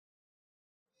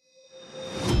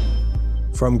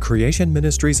From Creation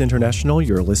Ministries International,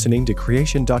 you're listening to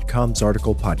Creation.com's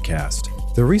article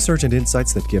podcast. The research and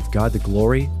insights that give God the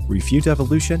glory, refute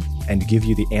evolution, and give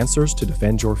you the answers to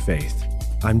defend your faith.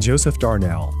 I'm Joseph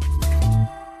Darnell.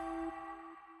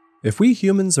 If we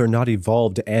humans are not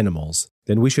evolved animals,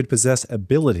 then we should possess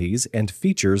abilities and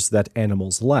features that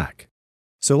animals lack.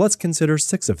 So let's consider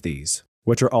 6 of these,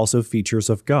 which are also features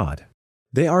of God.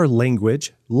 They are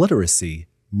language, literacy,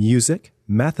 music,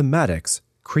 mathematics,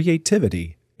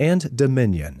 creativity, and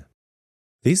dominion.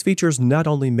 These features not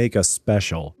only make us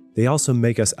special, they also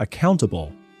make us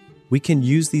accountable. We can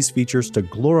use these features to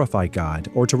glorify God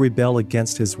or to rebel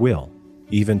against His will,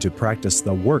 even to practice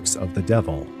the works of the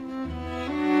devil.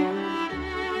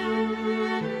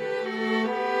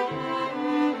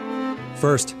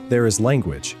 First, there is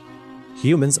language.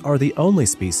 Humans are the only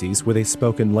species with a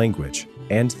spoken language,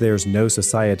 and there's no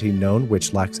society known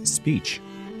which lacks speech.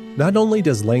 Not only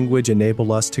does language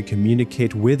enable us to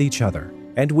communicate with each other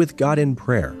and with God in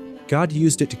prayer, God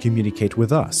used it to communicate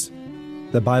with us.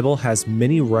 The Bible has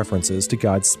many references to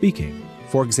God speaking,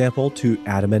 for example, to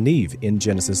Adam and Eve in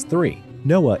Genesis 3,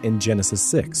 Noah in Genesis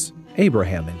 6,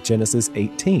 Abraham in Genesis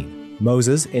 18,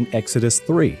 Moses in Exodus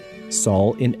 3,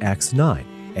 Saul in Acts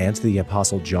 9, and the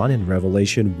Apostle John in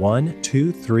Revelation 1,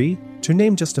 2, 3, to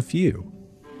name just a few.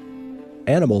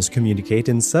 Animals communicate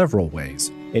in several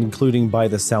ways, including by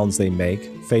the sounds they make,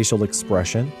 facial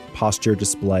expression, posture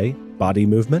display, body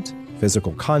movement,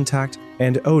 physical contact,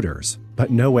 and odors, but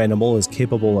no animal is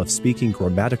capable of speaking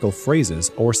grammatical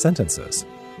phrases or sentences.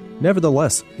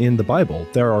 Nevertheless, in the Bible,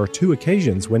 there are 2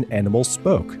 occasions when animals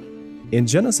spoke. In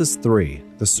Genesis 3,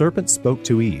 the serpent spoke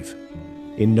to Eve.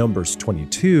 In Numbers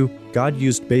 22, God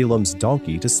used Balaam's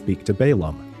donkey to speak to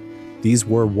Balaam. These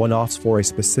were one-offs for a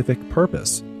specific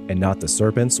purpose, and not the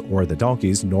serpent's or the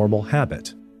donkey's normal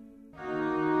habit.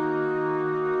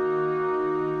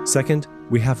 Second,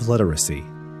 we have literacy.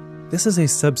 This is a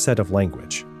subset of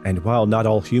language, and while not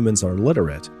all humans are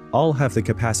literate, all have the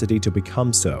capacity to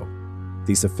become so.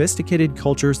 The sophisticated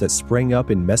cultures that sprang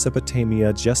up in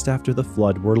Mesopotamia just after the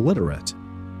flood were literate.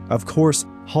 Of course,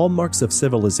 hallmarks of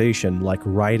civilization like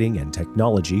writing and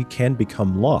technology can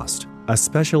become lost,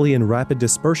 especially in rapid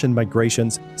dispersion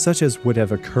migrations such as would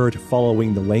have occurred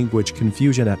following the language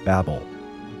confusion at Babel.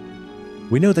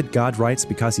 We know that God writes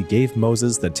because He gave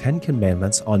Moses the 10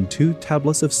 Commandments on 2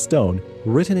 tablets of stone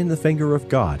written in the finger of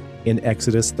God in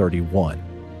Exodus 31.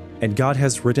 And God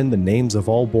has written the names of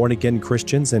all born-again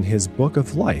Christians in His Book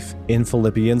of Life in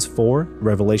Philippians 4,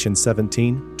 Revelation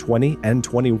 17, 20, and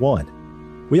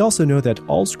 21. We also know that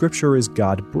all Scripture is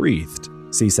God-breathed.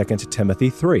 See 2 Timothy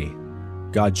 3.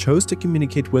 God chose to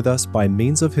communicate with us by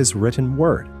means of His written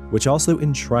word, which also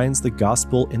enshrines the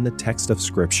gospel in the text of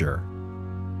Scripture.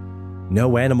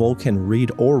 No animal can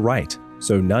read or write,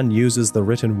 so none uses the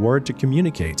written word to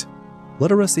communicate.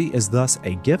 Literacy is thus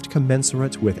a gift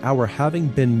commensurate with our having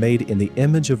been made in the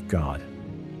image of God.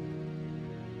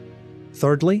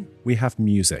 Thirdly, we have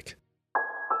music.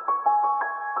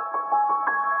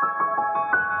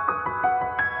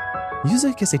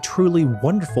 Music is a truly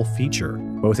wonderful feature,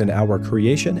 both in our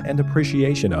creation and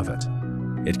appreciation of it.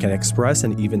 It can express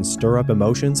and even stir up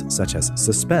emotions such as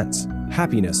suspense,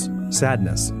 happiness,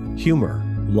 sadness, humor,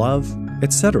 love,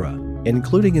 etc.,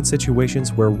 including in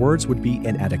situations where words would be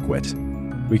inadequate.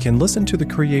 We can listen to the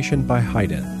creation by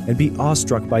Haydn and be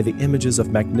awestruck by the images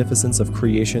of magnificence of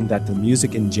creation that the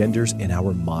music engenders in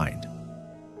our mind.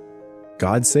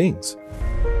 God sings.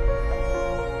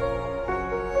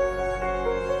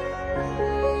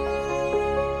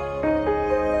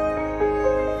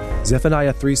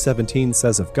 Zephaniah 3:17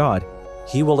 says of God,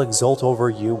 "He will exult over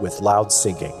you with loud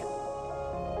singing."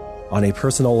 On a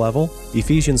personal level,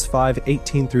 Ephesians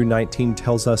 5:18 through 19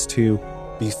 tells us to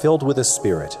be filled with the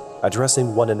Spirit,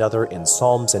 addressing one another in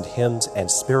psalms and hymns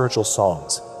and spiritual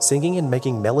songs, singing and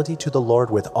making melody to the Lord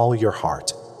with all your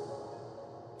heart.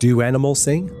 Do animals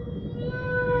sing?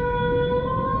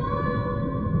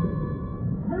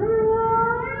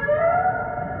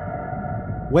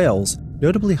 Whales,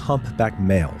 notably humpback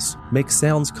males, make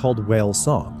sounds called whale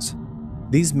songs.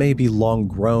 These may be long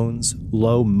groans,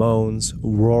 low moans,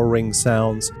 roaring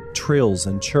sounds, trills,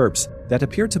 and chirps that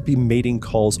appear to be mating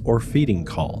calls or feeding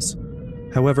calls.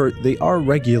 However, they are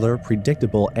regular,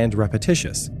 predictable, and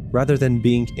repetitious, rather than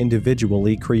being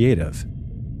individually creative.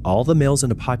 All the males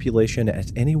in a population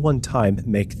at any one time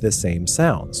make the same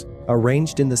sounds,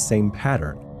 arranged in the same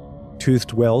pattern.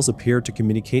 Toothed whales appear to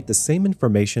communicate the same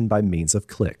information by means of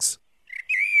clicks.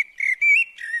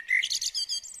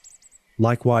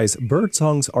 Likewise, bird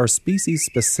songs are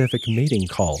species-specific mating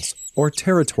calls, or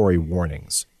territory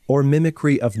warnings, or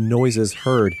mimicry of noises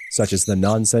heard, such as the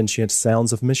non-sentient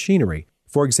sounds of machinery,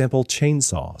 For example,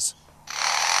 chainsaws.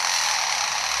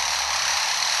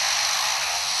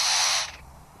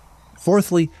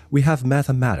 Fourthly, we have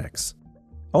mathematics.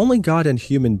 Only God and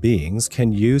human beings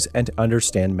can use and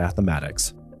understand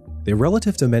mathematics. The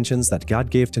relative dimensions that God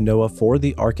gave to Noah for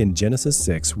the ark in Genesis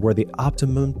 6 were the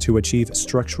optimum to achieve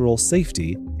structural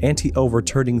safety,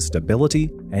 anti-overturning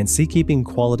stability, and sea-keeping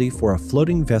quality for a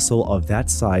floating vessel of that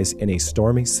size in a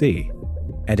stormy sea.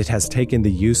 And it has taken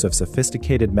the use of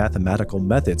sophisticated mathematical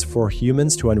methods for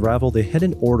humans to unravel the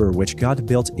hidden order which God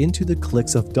built into the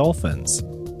cliques of dolphins.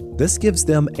 This gives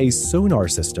them a sonar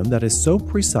system that is so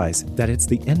precise that it's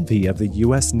the envy of the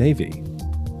US Navy.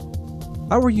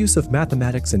 Our use of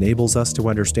mathematics enables us to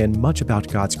understand much about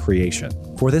God's creation,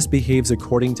 for this behaves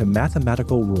according to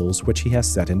mathematical rules which He has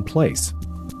set in place.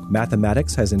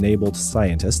 Mathematics has enabled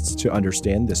scientists to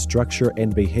understand the structure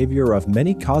and behavior of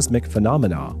many cosmic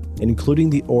phenomena, including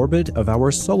the orbit of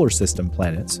our solar system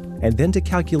planets, and then to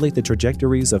calculate the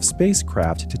trajectories of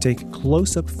spacecraft to take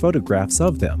close-up photographs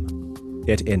of them.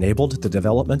 It enabled the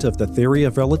development of the theory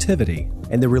of relativity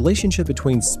and the relationship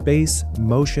between space,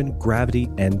 motion, gravity,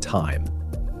 and time.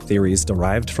 Theories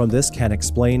derived from this can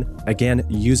explain, again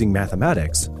using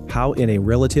mathematics, how in a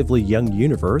relatively young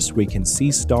universe we can see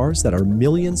stars that are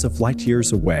millions of light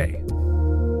years away.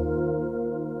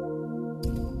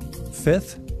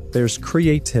 Fifth, there's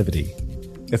creativity.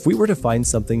 If we were to find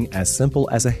something as simple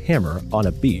as a hammer on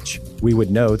a beach, we would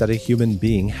know that a human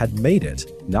being had made it,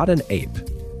 not an ape.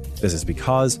 This is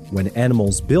because when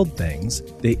animals build things,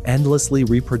 they endlessly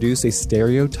reproduce a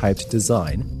stereotyped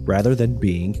design rather than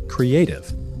being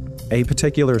creative. A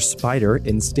particular spider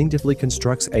instinctively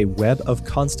constructs a web of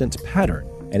constant pattern,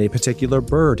 and a particular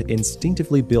bird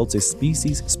instinctively builds a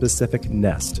species-specific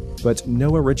nest, but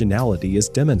no originality is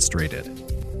demonstrated.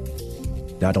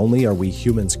 Not only are we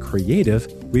humans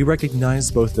creative, we recognize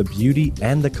both the beauty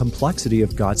and the complexity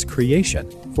of God's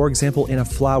creation, for example in a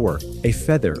flower, a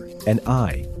feather, an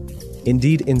eye.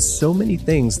 Indeed, in so many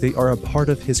things they are a part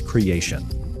of His creation.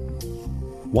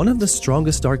 One of the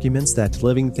strongest arguments that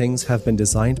living things have been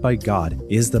designed by God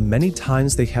is the many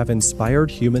times they have inspired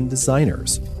human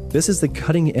designers. This is the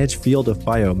cutting-edge field of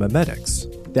biomimetics.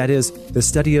 That is, the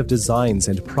study of designs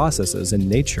and processes in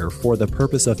nature for the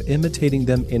purpose of imitating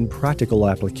them in practical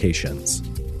applications.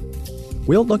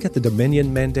 We'll look at the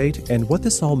Dominion Mandate and what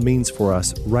this all means for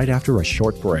us right after a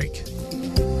short break.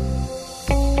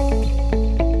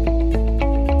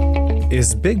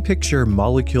 Is big-picture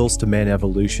molecules-to-man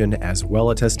evolution as well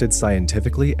attested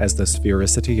scientifically as the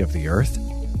sphericity of the Earth?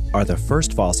 Are the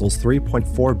first fossils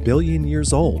 3.4 billion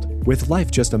years old, with life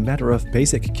just a matter of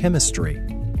basic chemistry?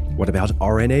 What about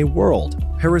RNA world,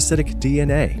 parasitic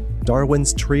DNA,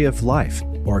 Darwin's tree of life,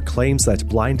 or claims that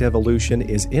blind evolution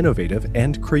is innovative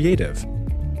and creative?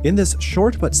 In this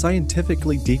short but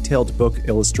scientifically detailed book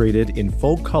illustrated in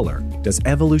full color, Does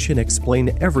Evolution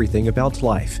Explain Everything About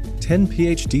Life? 10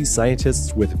 PhD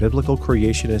scientists with biblical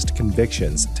creationist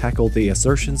convictions tackle the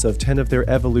assertions of 10 of their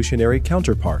evolutionary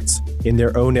counterparts in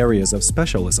their own areas of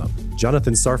specialism.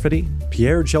 Jonathan Sarfati,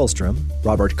 Pierre Gelstrom,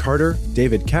 Robert Carter,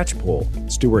 David Catchpole,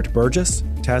 Stuart Burgess,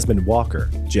 Tasman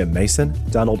Walker, Jim Mason,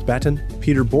 Donald Batten,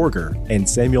 Peter Borger, and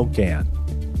Samuel Gann.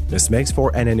 This makes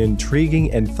for an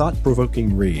intriguing and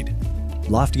thought-provoking read.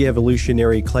 Lofty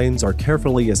evolutionary claims are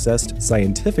carefully assessed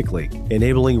scientifically,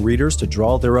 enabling readers to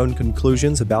draw their own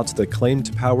conclusions about the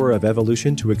claimed power of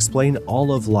evolution to explain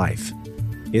all of life.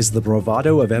 Is the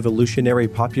bravado of evolutionary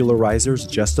popularizers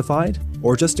justified,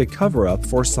 or just a cover-up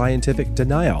for scientific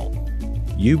denial?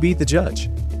 You be the judge.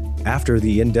 After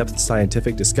the in-depth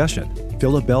scientific discussion,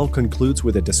 Philip Bell concludes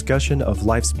with a discussion of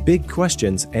life's big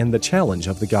questions and the challenge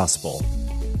of the gospel.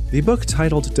 The book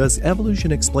titled Does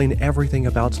Evolution Explain Everything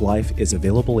About Life is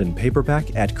available in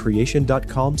paperback at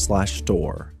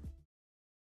creation.com/store.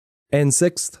 And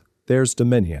sixth, there's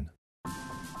dominion.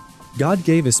 God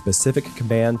gave a specific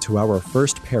command to our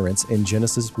first parents in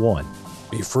Genesis 1.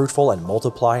 Be fruitful and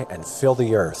multiply and fill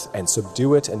the earth and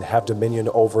subdue it and have dominion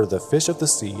over the fish of the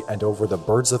sea and over the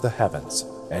birds of the heavens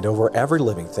and over every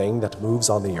living thing that moves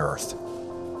on the earth.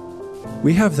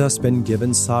 We have thus been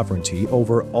given sovereignty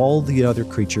over all the other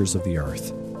creatures of the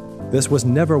earth. This was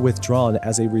never withdrawn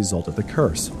as a result of the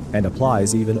curse, and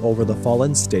applies even over the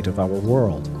fallen state of our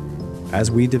world. As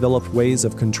we develop ways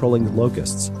of controlling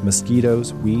locusts,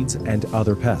 mosquitoes, weeds, and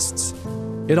other pests,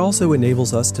 it also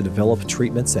enables us to develop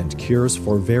treatments and cures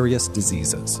for various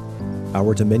diseases.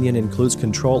 Our dominion includes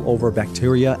control over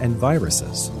bacteria and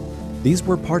viruses. These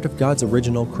were part of God's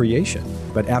original creation,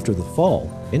 but after the fall,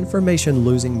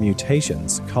 information-losing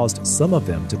mutations caused some of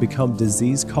them to become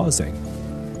disease-causing.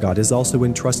 God has also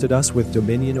entrusted us with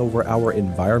dominion over our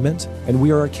environment, and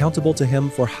we are accountable to Him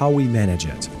for how we manage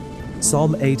it.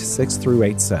 Psalm 8,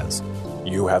 6-8 says,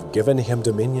 "You have given him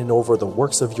dominion over the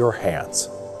works of your hands.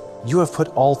 You have put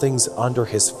all things under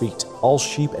his feet, all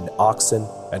sheep and oxen,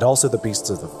 and also the beasts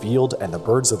of the field, and the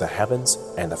birds of the heavens,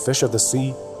 and the fish of the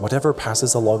sea, whatever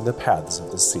passes along the paths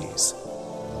of the seas."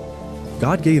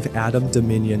 God gave Adam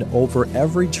dominion over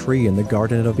every tree in the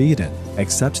Garden of Eden,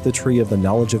 except the tree of the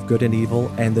knowledge of good and evil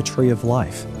and the tree of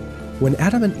life. When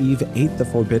Adam and Eve ate the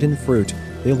forbidden fruit,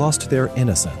 they lost their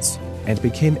innocence and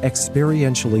became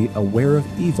experientially aware of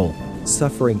evil,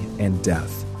 suffering, and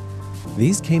death.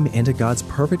 These came into God's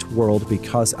perfect world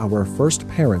because our first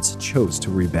parents chose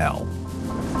to rebel.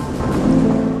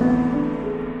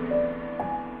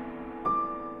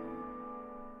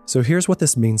 So here's what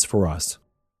this means for us.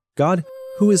 God,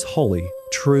 who is holy,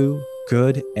 true,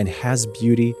 good, and has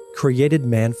beauty, created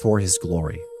man for his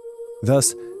glory.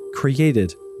 Thus,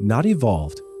 created, not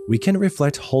evolved, we can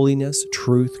reflect holiness,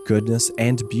 truth, goodness,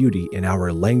 and beauty in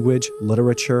our language,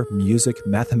 literature, music,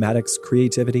 mathematics,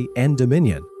 creativity, and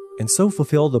dominion, and so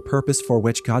fulfill the purpose for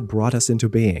which God brought us into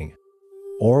being.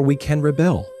 Or we can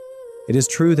rebel. It is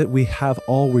true that we have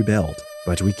all rebelled,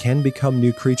 but we can become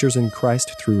new creatures in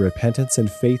Christ through repentance and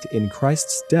faith in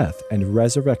Christ's death and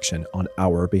resurrection on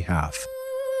our behalf.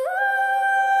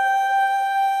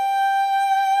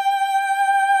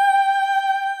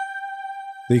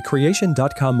 The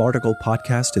Creation.com article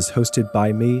podcast is hosted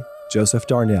by me, Joseph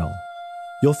Darnell.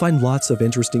 You'll find lots of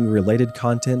interesting related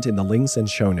content in the links and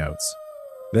show notes.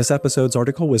 This episode's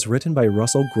article was written by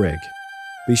Russell Grigg.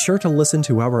 Be sure to listen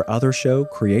to our other show,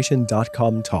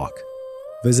 Creation.com Talk.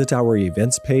 Visit our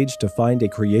events page to find a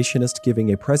creationist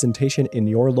giving a presentation in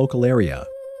your local area.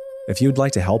 If you'd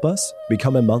like to help us,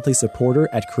 become a monthly supporter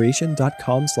at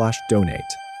creation.com/donate.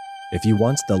 If you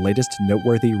want the latest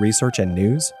noteworthy research and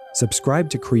news, subscribe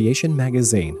to Creation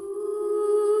Magazine.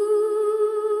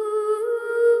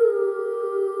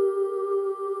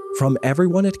 From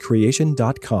everyone at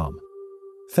Creation.com,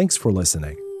 thanks for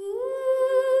listening.